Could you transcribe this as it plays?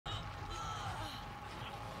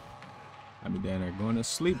I'll be down there going to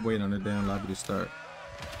sleep waiting on the damn lobby to start.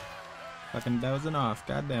 Fucking dozing off.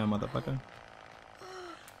 Goddamn, motherfucker.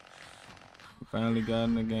 We finally got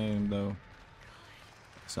in the game, though.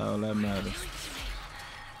 That's all that matters.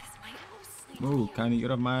 Move, Connie,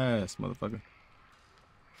 get off my ass, motherfucker.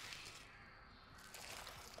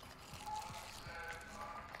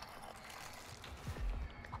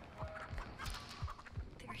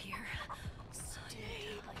 They're here.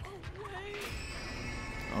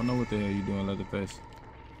 I don't know what the hell you doing, Leatherface.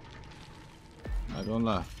 Not gonna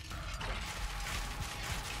lie.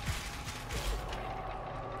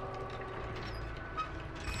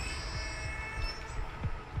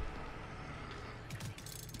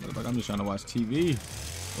 Motherfucker, I'm just trying to watch TV.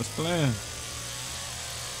 What's playing?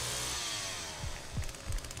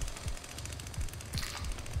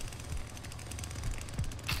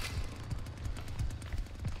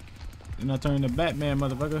 Then I turn to Batman,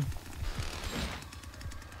 motherfucker.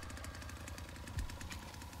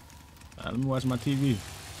 Alright, let me watch my TV.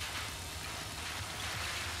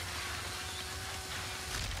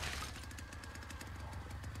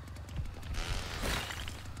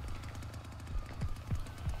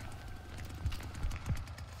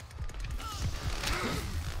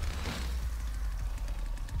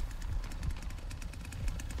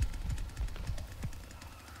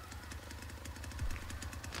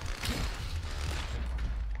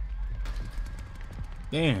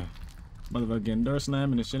 Damn. Motherfucker getting door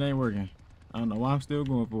slammed and the shit ain't working. I don't know why I'm still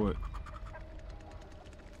going for it.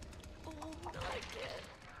 Oh, not again.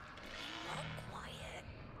 Not quiet.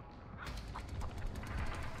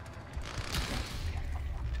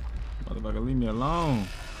 Motherfucker, leave me alone.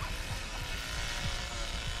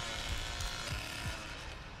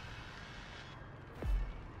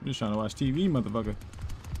 I'm just trying to watch TV, motherfucker.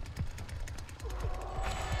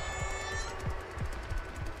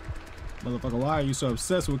 Motherfucker, why are you so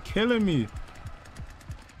obsessed with killing me?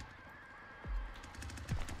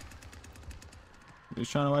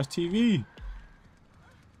 Just trying to watch TV.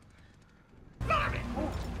 Hi.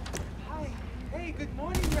 Hey, good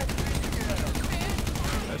morning, Red Girl.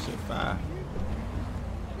 That shit fire.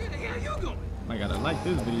 Where the hell you going? I gotta like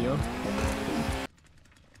this video.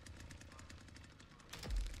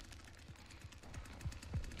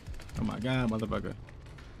 Oh my god, motherfucker.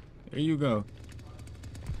 Here you go.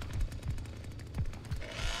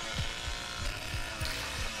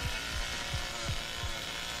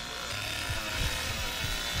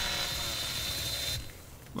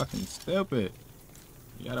 Fucking stupid.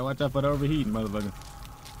 You gotta watch out for the overheating, motherfucker.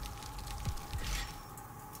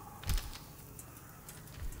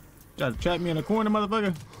 Try to trap me in a corner,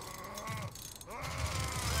 motherfucker.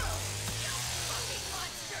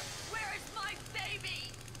 Where is my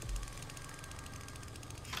baby?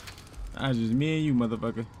 That's just me and you,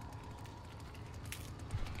 motherfucker.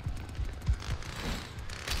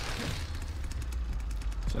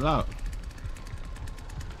 Chill out.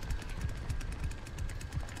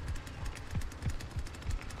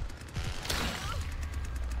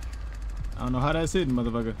 I don't know how that's hitting,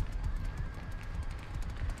 motherfucker.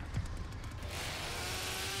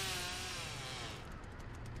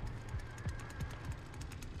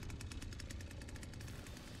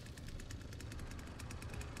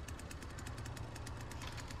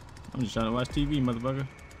 I'm just trying to watch TV, motherfucker.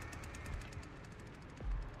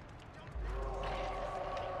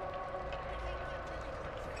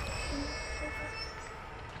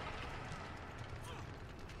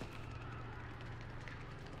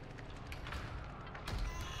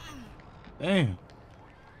 Damn.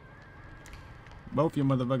 Both you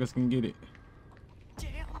motherfuckers can get it.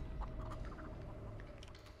 Damn.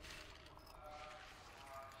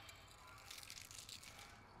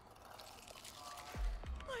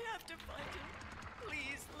 I have to find him.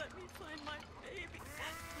 Please let me find my baby.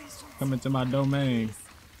 Please don't. Come into my domain.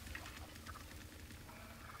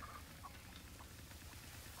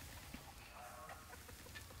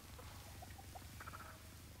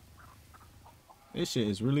 This shit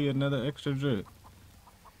is really another extra drip.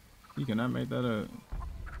 You cannot make that up.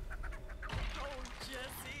 Oh,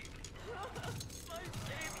 Jesse. My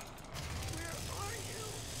baby. Where are you?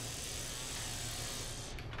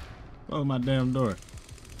 Close my damn door.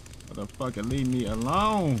 Motherfucker, leave me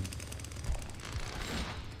alone.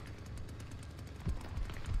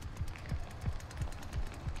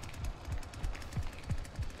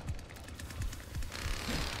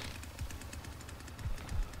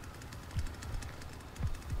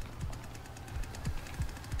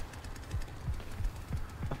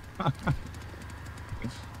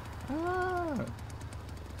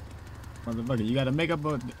 Motherfucker, you gotta make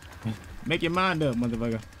your mind up,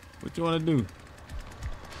 motherfucker. What you wanna do?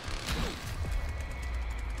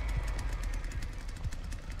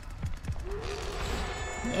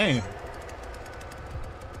 Damn.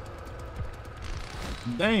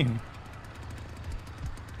 Damn.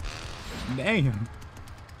 Damn.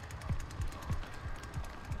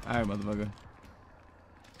 Alright, motherfucker.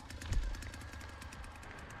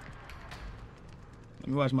 Let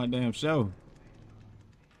me watch my damn show.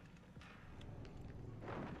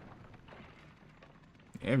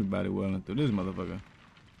 Everybody welling through this motherfucker.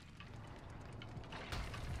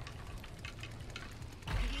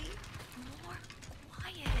 Be more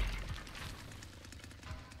quiet.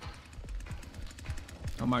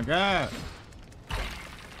 Oh my god.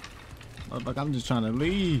 Motherfucker, I'm just trying to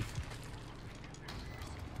leave.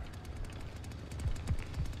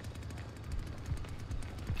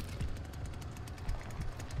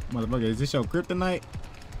 Motherfucker, is this your kryptonite?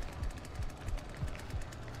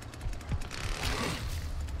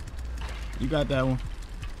 You got that one.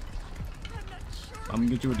 I'm not sure. I'm gonna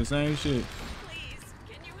get you with the same shit. Please,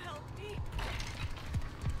 can you help me?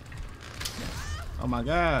 Oh my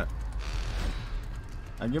god.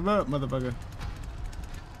 I give up, motherfucker.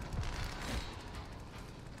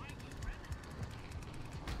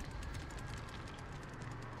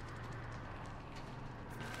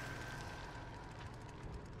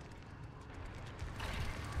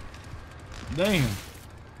 Damn.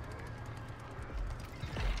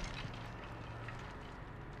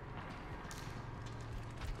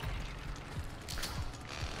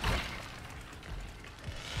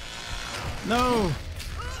 No.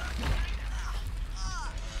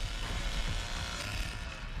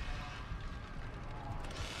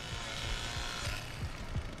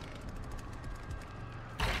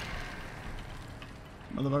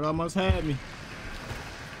 Motherfucker almost had me.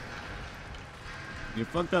 You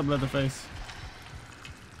fucked up, Leatherface.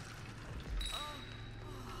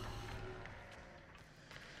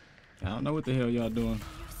 I don't know what the hell y'all doing.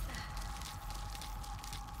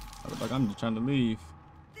 Motherfucker, I'm just trying to leave.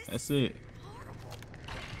 That's it.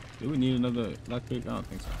 Do we need another lockpick? I don't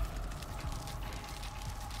think so.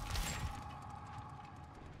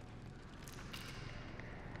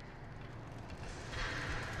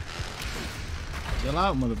 Chill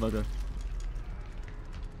out, motherfucker.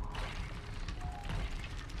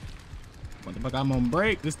 Motherfucker, I'm on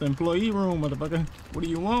break. This the employee room, motherfucker. What do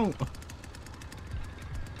you want?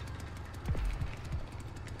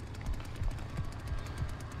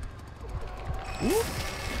 Whoop.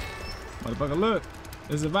 Motherfucker, look.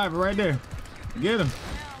 There's a survivor right there. Get him.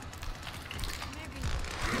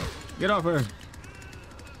 Get off her.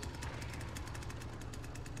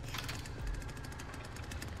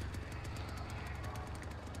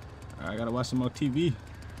 I gotta watch some more TV.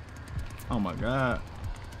 Oh my god.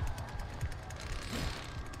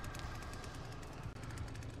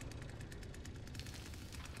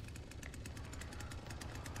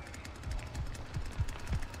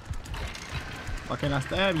 Why can't I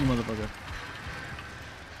stab you, motherfucker?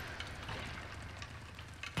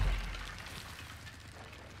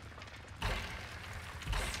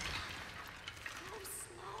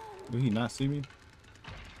 Did he not see me?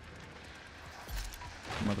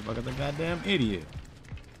 Motherfucker's a goddamn idiot.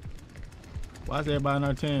 Why is everybody on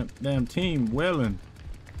our damn team welling?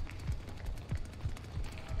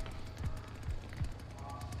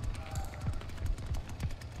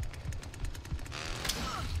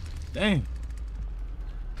 Damn.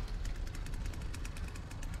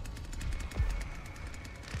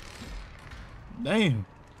 Damn.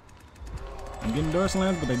 I'm getting door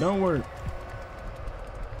slams, but they don't work.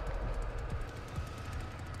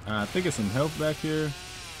 I think it's some health back here.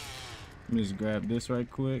 Let me just grab this right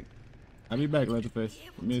quick. I'll be back, Leatherface.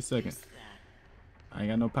 Give me a second. I ain't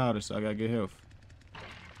got no powder, so I gotta get health.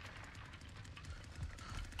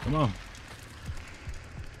 Come on.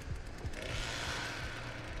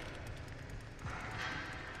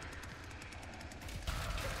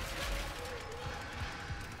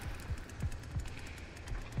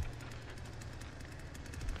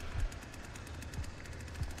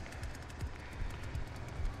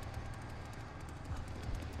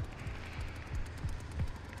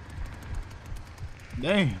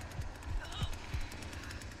 Damn.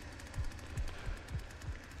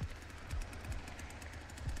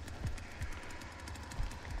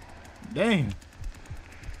 Damn.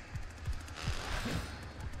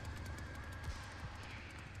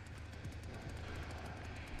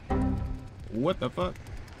 What the fuck?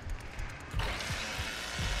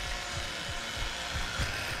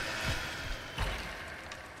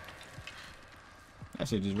 That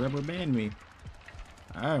shit just rubber band me.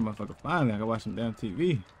 Alright, motherfucker. Finally, I can watch some damn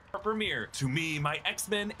TV. Premiere. To me, my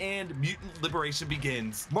X-Men and Mutant Liberation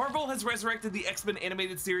begins. Marvel has resurrected the X-Men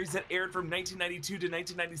animated series that aired from 1992 to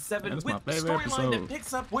 1997 with a storyline that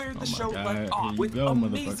picks up where the show left off, with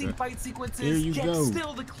amazing fight sequences, yet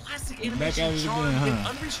still the classic animation charm and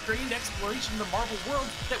unrestrained exploration of the Marvel world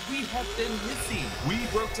that we have been missing. We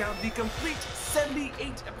broke down the complete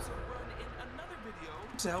 78 episode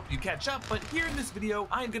to help you catch up, but here in this video,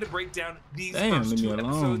 I'm going to break down these first 2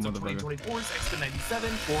 episodes of 2024's X-Men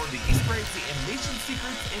 97 for the Easter eggs, the animation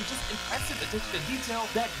secrets, and just impressive attention to detail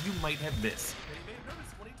that you might have missed. You may have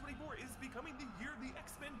noticed 2024 is becoming the year the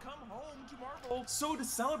X-Men come home to Marvel. So to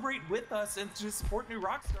celebrate with us and to support new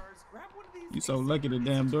rock stars, grab one of these. You so lucky the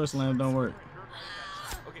damn door slam don't work.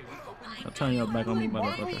 Okay, I'll turn your back on me,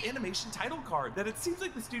 motherfucker. Animation title card that it seems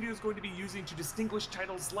like the studio is going to be using to distinguish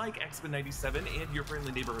titles like X-Men 97 and Your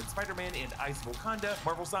Friendly Neighborhood Spider-Man and Ice of Wakanda,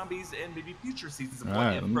 Marvel Zombies, and maybe future seasons of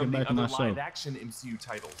What If from the other live-action MCU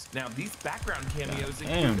titles. Now, these background cameos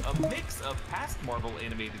include a mix of past Marvel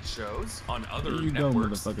animated shows on other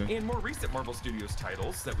networks and more recent Marvel Studios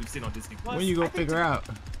titles that we've seen on Disney+. When you gonna figure out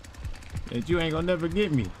that you ain't gonna never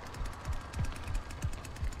get me?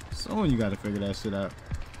 Soon you gotta figure that shit out.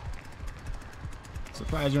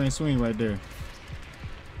 Surprised you ain't swing right there.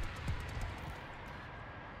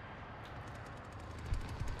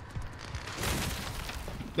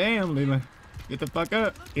 Damn, Leland. Get the fuck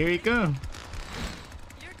up. Here he come.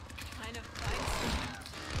 You're kind of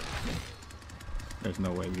feisty. There's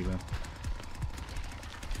no way, Leland.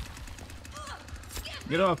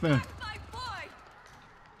 Get off him.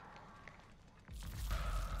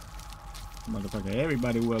 Motherfucker,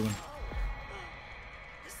 everybody willing.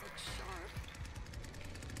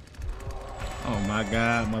 Oh my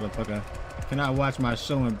god, motherfucker. Can I watch my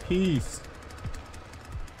show in peace?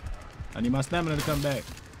 I need my stamina to come back.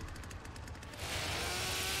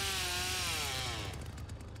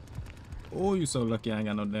 Oh, you so lucky I ain't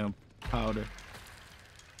got no damn powder.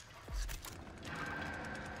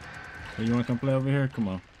 Hey, you wanna come play over here? Come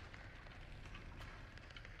on.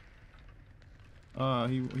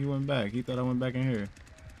 He went back. He thought I went back in here.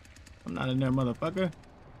 I'm not in there, motherfucker.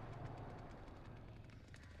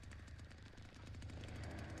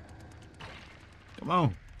 Come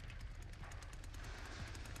on.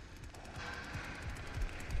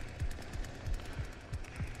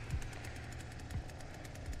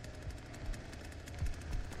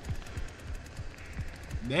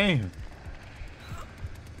 Damn.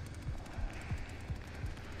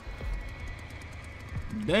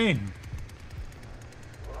 Damn.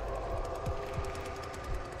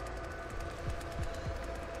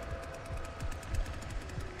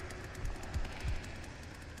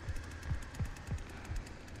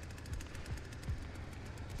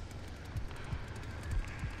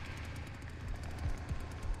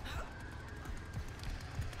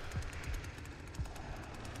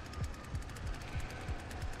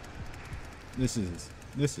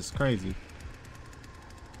 This is crazy.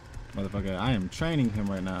 Motherfucker, I am training him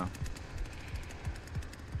right now.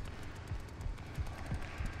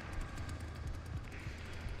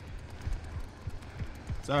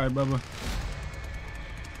 Sorry, Bubba.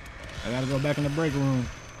 I gotta go back in the break room.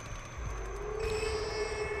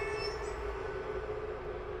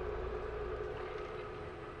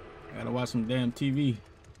 I gotta watch some damn TV.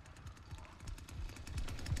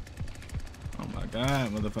 Oh my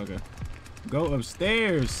god, motherfucker. Go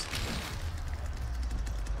upstairs.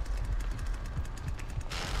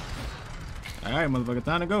 All right, motherfucker,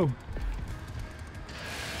 time to go.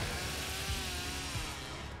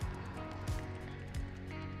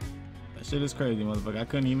 That shit is crazy, motherfucker. I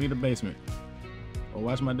couldn't even leave the basement or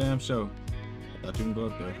watch my damn show. I thought you can go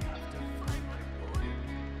up there.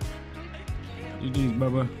 GG's,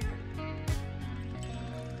 Bubba.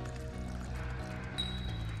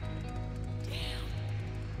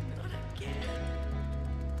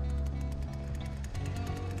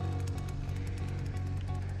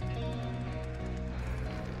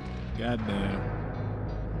 God damn.